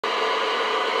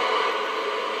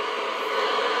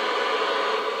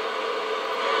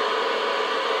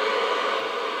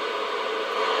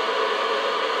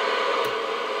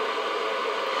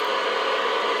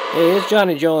Hey, it's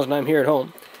Johnny Jones and I'm here at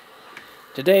home.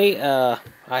 Today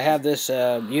I have this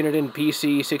Uniden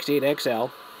PC68XL.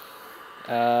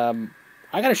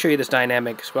 I gotta show you this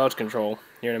dynamic squelch control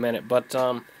here in a minute, but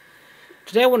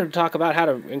today I wanted to talk about how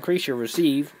to increase your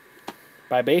receive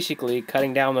by basically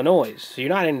cutting down the noise. So you're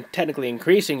not technically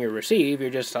increasing your receive, you're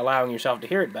just allowing yourself to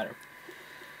hear it better.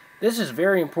 This is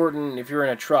very important if you're in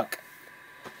a truck.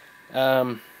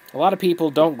 A lot of people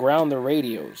don't ground their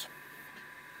radios.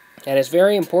 And it's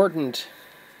very important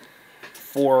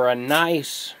for a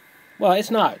nice, well, it's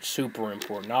not super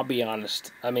important, I'll be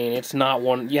honest. I mean, it's not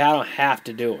one, I don't have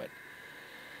to do it.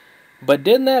 But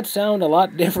didn't that sound a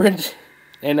lot different?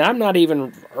 And I'm not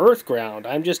even earth ground,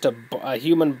 I'm just a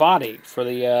human body for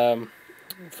the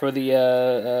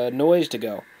noise to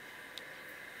go.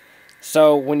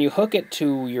 So when you hook it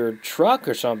to your truck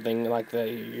or something, like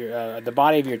the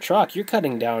body of your truck, you're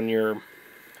cutting down your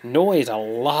noise a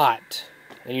lot.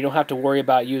 And you don't have to worry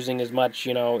about using as much,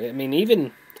 I mean,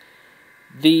 even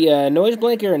the noise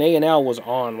blanker in A&L was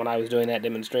on when I was doing that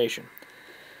demonstration.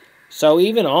 So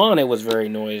even on, it was very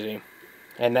noisy.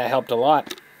 And that helped a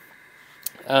lot.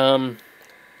 I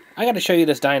got to show you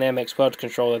this dynamic squelch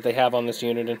control that they have on this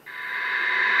unit.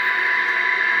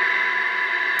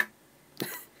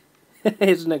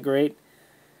 Isn't it great?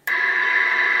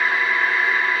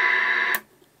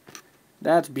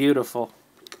 That's beautiful.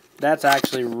 That's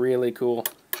actually really cool.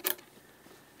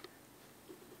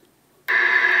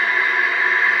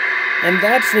 And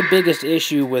that's the biggest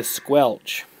issue with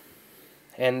squelch.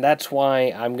 And that's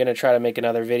why I'm going to try to make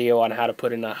another video on how to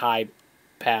put in a high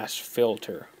pass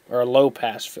filter, or a low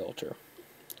pass filter.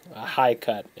 A high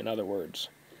cut, in other words.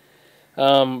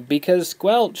 Because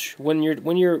squelch, when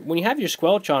you have your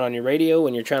squelch on your radio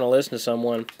and you're trying to listen to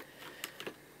someone,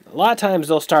 a lot of times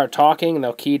they'll start talking and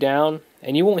they'll key down,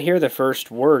 and you won't hear the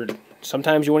first word.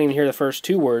 Sometimes you won't even hear the first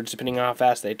two words, depending on how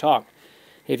fast they talk,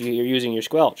 if you're using your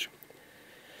squelch.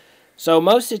 So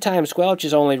most of the time, squelch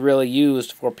is only really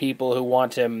used for people who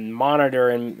want to monitor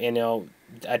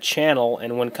a channel,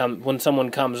 and when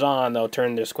someone comes on, they'll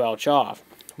turn their squelch off.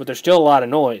 But there's still a lot of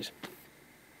noise.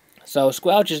 So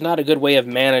squelch is not a good way of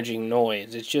managing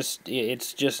noise. It's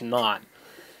just not.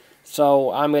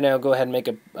 So I'm going to go ahead and make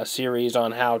a series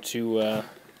on how to,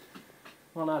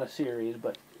 well, not a series,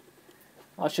 but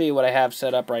I'll show you what I have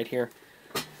set up right here.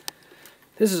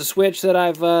 This is a switch that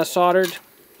I've soldered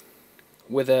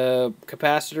with a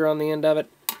capacitor on the end of it.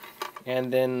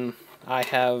 And then I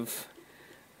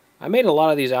made a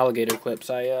lot of these alligator clips.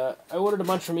 I ordered a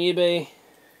bunch from eBay.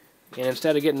 And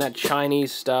instead of getting that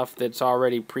Chinese stuff that's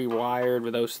already pre-wired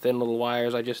with those thin little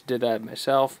wires, I just did that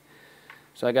myself.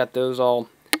 So I got those all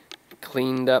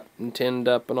cleaned up and tinned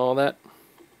up and all that.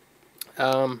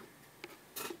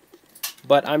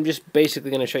 But I'm just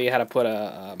basically going to show you how to put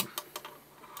a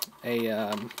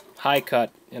high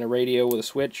cut in a radio with a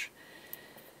switch.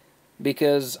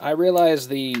 Because I realized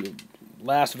the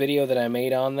last video that I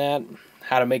made on that,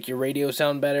 how to make your radio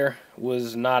sound better,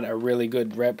 was not a really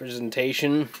good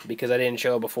representation because I didn't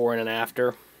show a before and an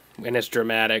after, and it's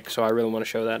dramatic, so I really want to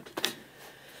show that.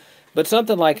 But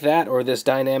something like that, or this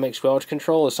dynamic squelch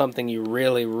control, is something you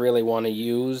really, really want to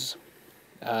use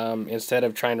instead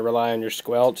of trying to rely on your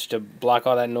squelch to block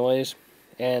all that noise.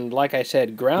 And like I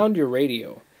said, ground your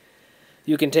radio.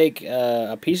 You can take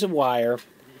a piece of wire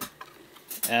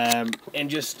and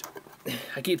just,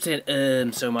 I keep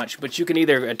saying so much, but you can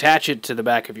either attach it to the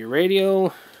back of your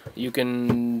radio, you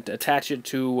can attach it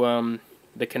to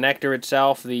the connector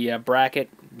itself, the bracket.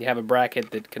 You have a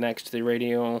bracket that connects to the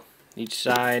radio each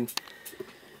side,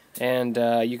 and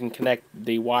you can connect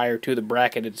the wire to the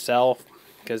bracket itself,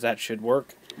 because that should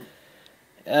work.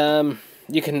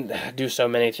 You can do so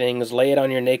many things. Lay it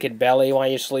on your naked belly while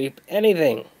you sleep,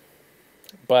 anything.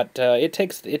 But it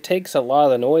takes a lot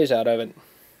of the noise out of it.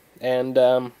 And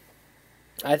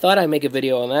I thought I'd make a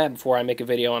video on that before I make a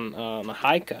video on a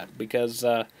high cut, because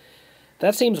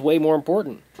that seems way more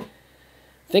important.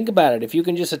 Think about it. If you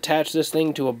can just attach this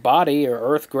thing to a body or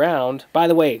earth ground, by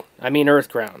the way, I mean earth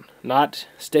ground, not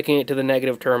sticking it to the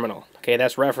negative terminal. Okay,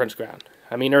 that's reference ground.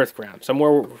 I mean earth ground.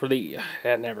 Somewhere for the,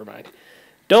 never mind.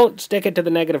 Don't stick it to the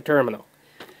negative terminal.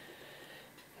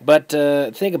 But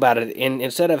think about it.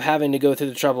 Instead of having to go through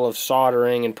the trouble of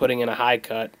soldering and putting in a high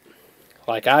cut,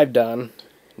 like I've done,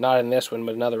 not in this one,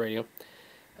 but another radio,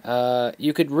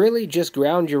 you could really just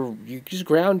ground your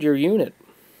unit,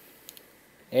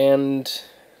 and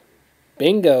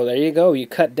bingo, there you go. You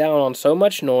cut down on so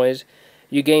much noise,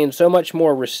 you gain so much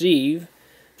more receive.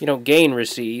 You don't gain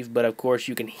receive, but of course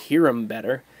you can hear them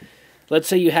better. Let's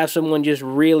say you have someone just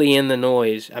really in the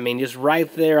noise, I mean just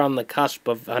right there on the cusp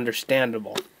of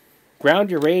understandable.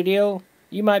 Ground your radio,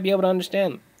 you might be able to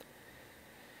understand them.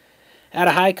 at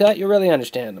a high cut, you really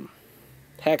understand them.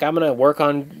 Heck, I'm gonna work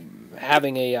on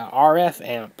having a RF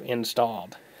amp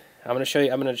installed. I'm gonna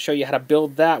show you how to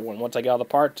build that one once I get all the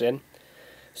parts in,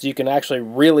 so you can actually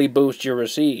really boost your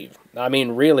receive. I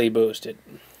mean, really boost it.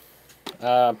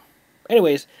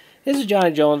 Anyways, this is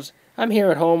Johnny Jones. I'm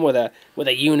here at home with a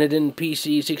Uniden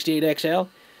PC68XL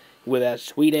with a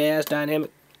sweet ass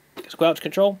dynamic squelch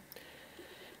control,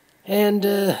 and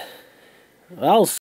I'll